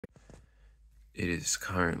It is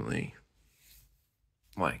currently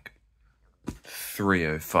like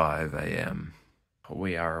 3:05 a.m.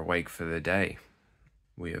 We are awake for the day.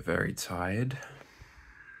 We are very tired.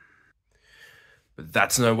 But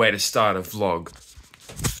that's no way to start a vlog.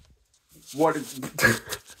 What's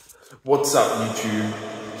up, YouTube?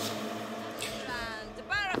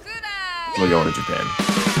 We're going to Japan.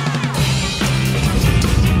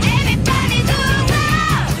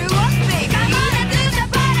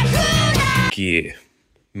 Gear,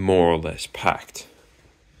 more or less packed.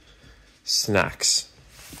 Snacks,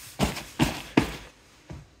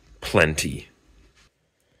 plenty.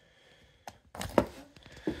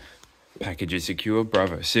 Package is secure.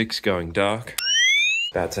 Bravo 6 going dark.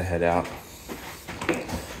 About to head out.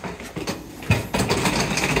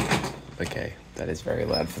 Okay, that is very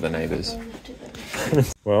loud for the neighbors.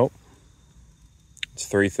 Well, it's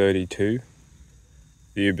 3:32.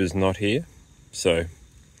 The Uber's not here, so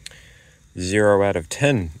 0 out of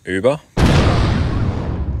 10 Uber.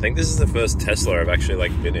 I think this is the first Tesla I've actually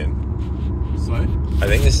been in. So? I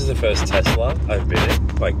think this is the first Tesla I've been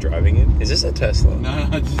in, driving in. Is this a Tesla? No,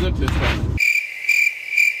 this is a Tesla.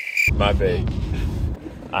 Might be.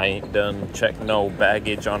 I ain't done checked no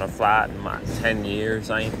baggage on a flight in my 10 years.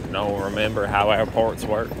 I ain't remember how airports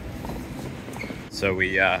work. So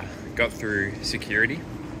we got through security.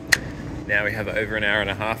 Now we have over an hour and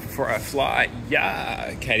a half before our flight.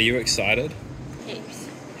 Yeah! Katie, you excited? Heaps.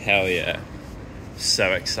 Hell yeah.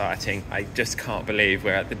 So exciting. I just can't believe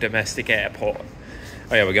we're at the domestic airport.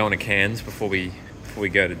 Oh yeah, we're going to Cairns before we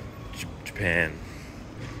go to Japan.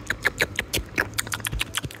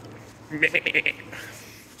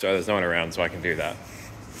 So there's no one around, so I can do that.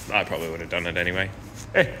 I probably would have done it anyway.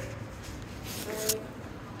 Hey.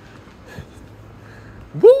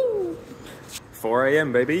 Woo! 4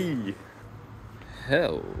 a.m. baby.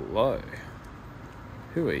 Hello.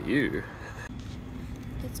 Who are you?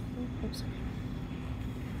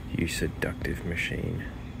 You seductive machine.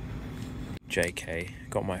 JK,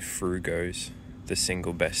 got my Frugos, the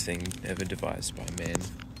single best thing ever devised by man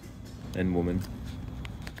and woman.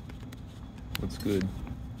 What's good?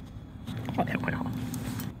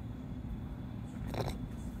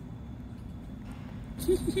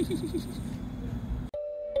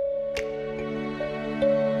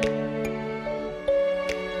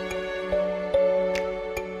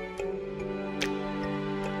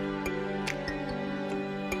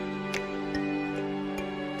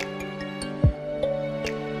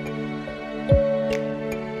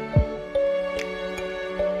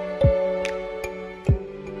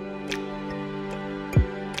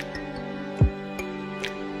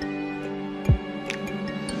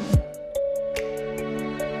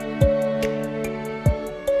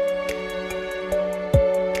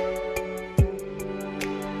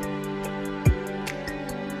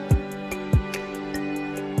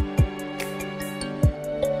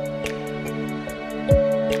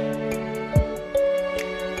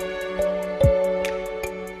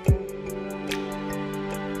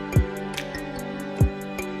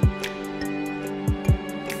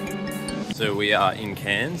 So we are in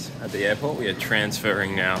Cairns at the airport. We are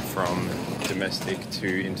transferring now from domestic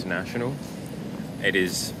to international. It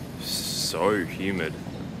is so humid.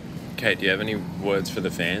 Kate, do you have any words for the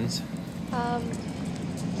fans?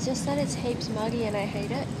 It's just that it's heaps muggy and I hate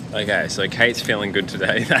it. Okay, so Kate's feeling good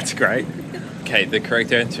today. That's great. Kate, the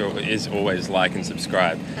correct answer is always like and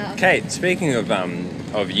subscribe. Kate, speaking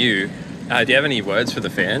of you, do you have any words for the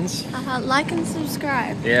fans? Like and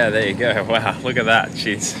subscribe. Yeah, there you go. Wow, look at that.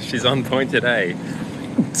 She's on point today.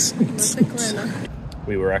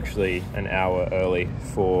 We were actually an hour early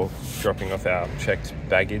for dropping off our checked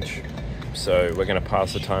baggage, so we're going to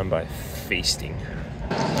pass the time by feasting.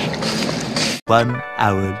 1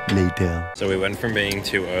 hour later. So we went from being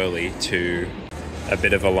too early to a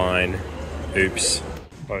bit of a line. Oops.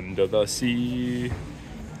 Under the sea.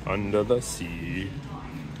 Under the sea.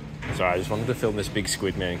 Sorry, I just wanted to film this big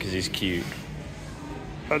squid man because he's cute.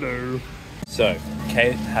 Hello. So,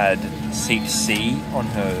 Kate had seat C on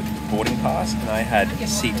her boarding pass and I had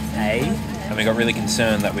seat A, and we got really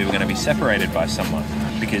concerned that we were going to be separated by someone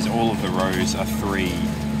because all of the rows are 3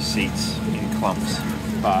 seats in clumps,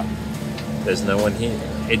 but there's no one here.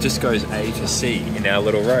 It just goes A to C in our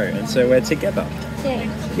little row, and so we're together. Yay.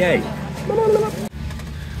 Yay.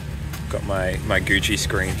 Got my Gucci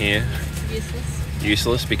screen here. Useless.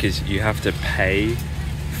 Useless because you have to pay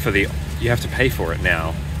for it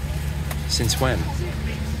now. Since when?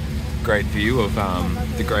 Great view of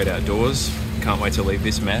the great outdoors. Can't wait to leave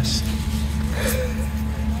this mess.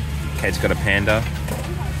 Kate's got a panda.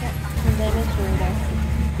 His name is Burrito.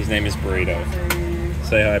 His name is Burrito.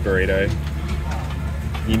 Say hi, Burrito.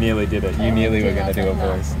 You nearly did it. You nearly were going to do a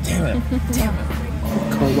voice. Damn it. Damn it.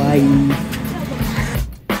 Kawaii.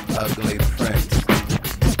 Ugly friends.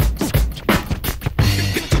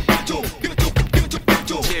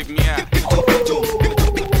 Check me out.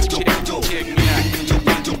 Check me out.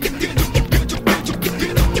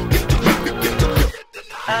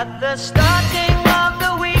 At the starting of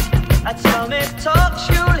the week, at Summit Talks,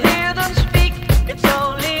 you'll hear them speak. It's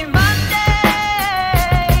only Monday.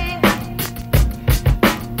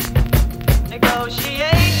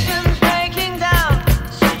 Negotiations breaking down.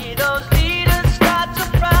 See those leaders start to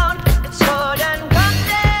frown. It's sword and gun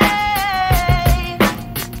day.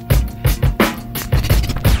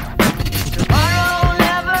 Tomorrow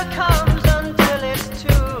never comes until it's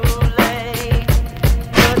too late.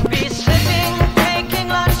 Could be sitting, taking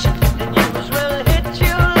lunch. The news will hit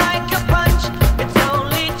you like a punch. It's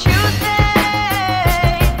only Tuesday.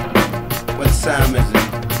 What time is it?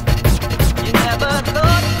 You never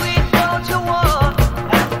thought we'd go to war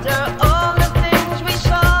after all the things we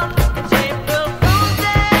saw. It's April Fool's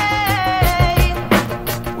Day.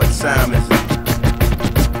 What time is it?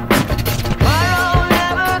 Tomorrow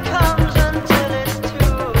never comes until it's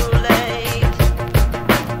too late.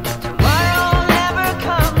 Tomorrow never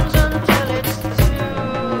comes until it's too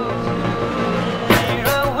late.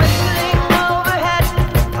 A whistling overhead.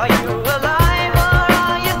 Are you alive or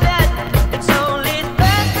are you dead? It's only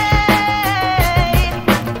Thursday.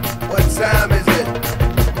 What time is it?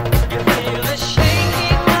 You feel the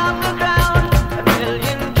shaking of the ground. A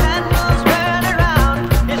million candles burn around.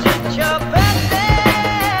 Is it your birthday?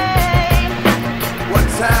 What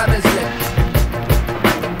time is it?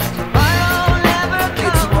 Tomorrow never It's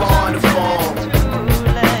comes on the phone. too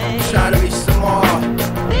late. Trying to reach tomorrow.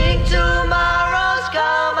 Think tomorrow's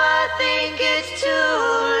come. I think it's too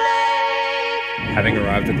late. Having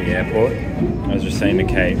arrived at the airport, I was just saying to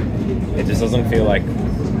Kate, it just doesn't feel like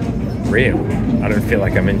real. I don't feel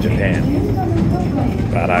like I'm in Japan.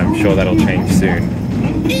 But I'm sure that'll change soon.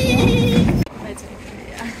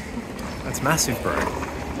 That's massive, bro.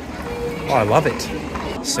 Oh, I love it.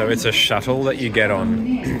 So it's a shuttle that you get on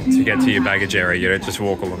to get to your baggage area. You don't just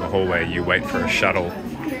walk along the hallway, you wait for a shuttle.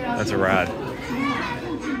 That's a rad.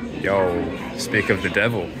 Yo, speak of the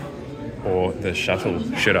devil. Or the shuttle,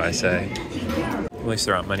 should I say. At least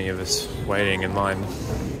there aren't many of us waiting in line.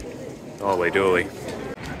 Holy dooly.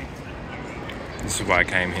 This is why I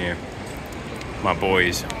came here. My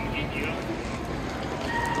boys.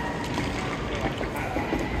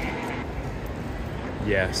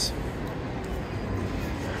 Yes.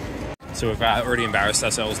 So we've already embarrassed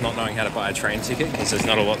ourselves not knowing how to buy a train ticket because there's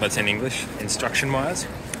not a lot that's in English instruction-wise.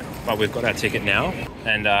 But we've got our ticket now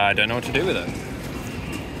and I don't know what to do with it.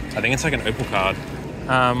 I think it's like an Opal card.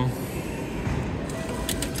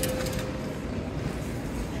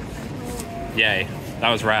 Yay, that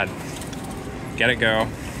was rad. Get it, girl.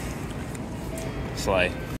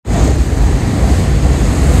 Slay.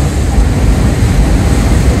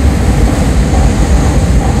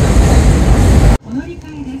 お乗り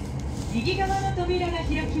換えです。右側の扉が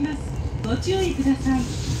開きます。ご注意ください。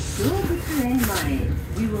動物園前。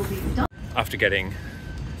We will be done. After getting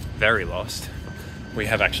very lost, we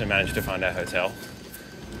have actually managed to find our hotel.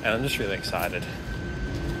 And I'm just really excited.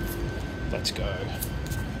 Let's go.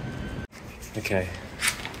 Okay.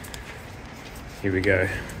 Here we go.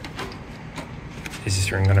 Is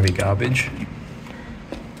this room gonna be garbage?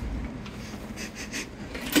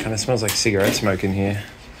 Kind of smells like cigarette smoke in here.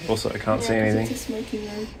 Also, I can't see anything. It's a smoking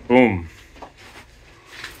room. Boom.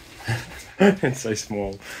 It's so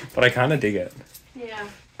small, but I kind of dig it. Yeah.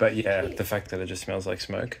 But yeah, the fact that it just smells like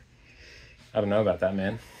smoke. I don't know about that,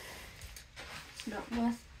 man. It's not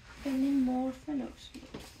worth spending more for no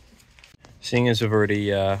smoke. Seeing as we've already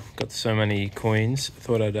got so many coins, I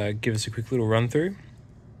thought I'd give us a quick little run through.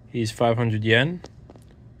 Here's 500 yen.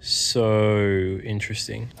 So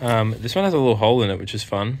interesting. This one has a little hole in it, which is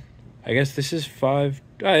fun. I guess this is oh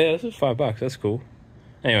yeah, this is $5. That's cool.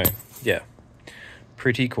 Anyway, yeah.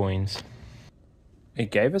 Pretty coins. It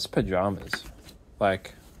gave us pajamas.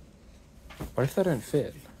 Like, what if they don't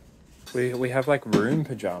fit? We have like room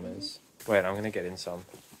pajamas. Wait, I'm gonna get in some.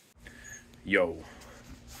 Yo.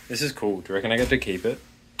 This is cool. Do you reckon I get to keep it?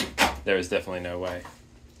 There is definitely no way.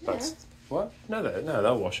 But what? No,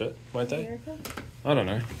 they'll wash it, won't they? I don't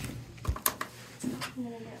know. I'm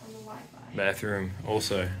gonna get on the Wi-Fi. Bathroom,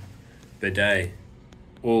 also. Bidet.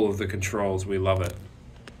 All of the controls, we love it.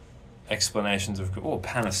 Explanations of... Oh,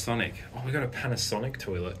 Panasonic. Oh, we got a Panasonic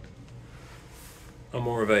toilet. I'm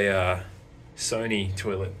more of a Sony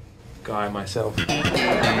toilet guy myself. Is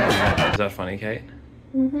that funny, Kate?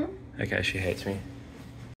 Mm-hmm. Okay, she hates me.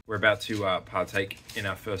 We're about to partake in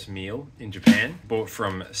our first meal in Japan, bought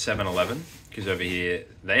from 7-Eleven, because over here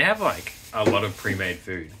they have like a lot of pre-made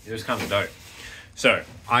food. It was kind of dope. So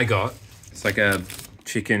I got, it's like a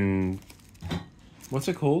chicken, what's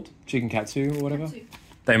it called? Chicken katsu or whatever? Katsu.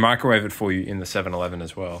 They microwave it for you in the 7-Eleven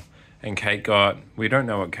as well. And Kate got, we don't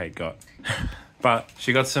know what Kate got, but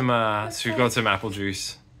she got some apple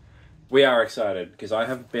juice. We are excited because I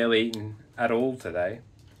have barely eaten at all today.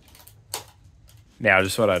 Now, I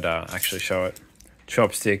just thought I'd actually show it.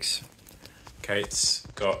 Chopsticks. Kate's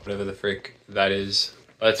got whatever the frick that is.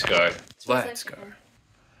 Let's go. Let's go.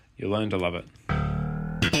 You'll learn to love it.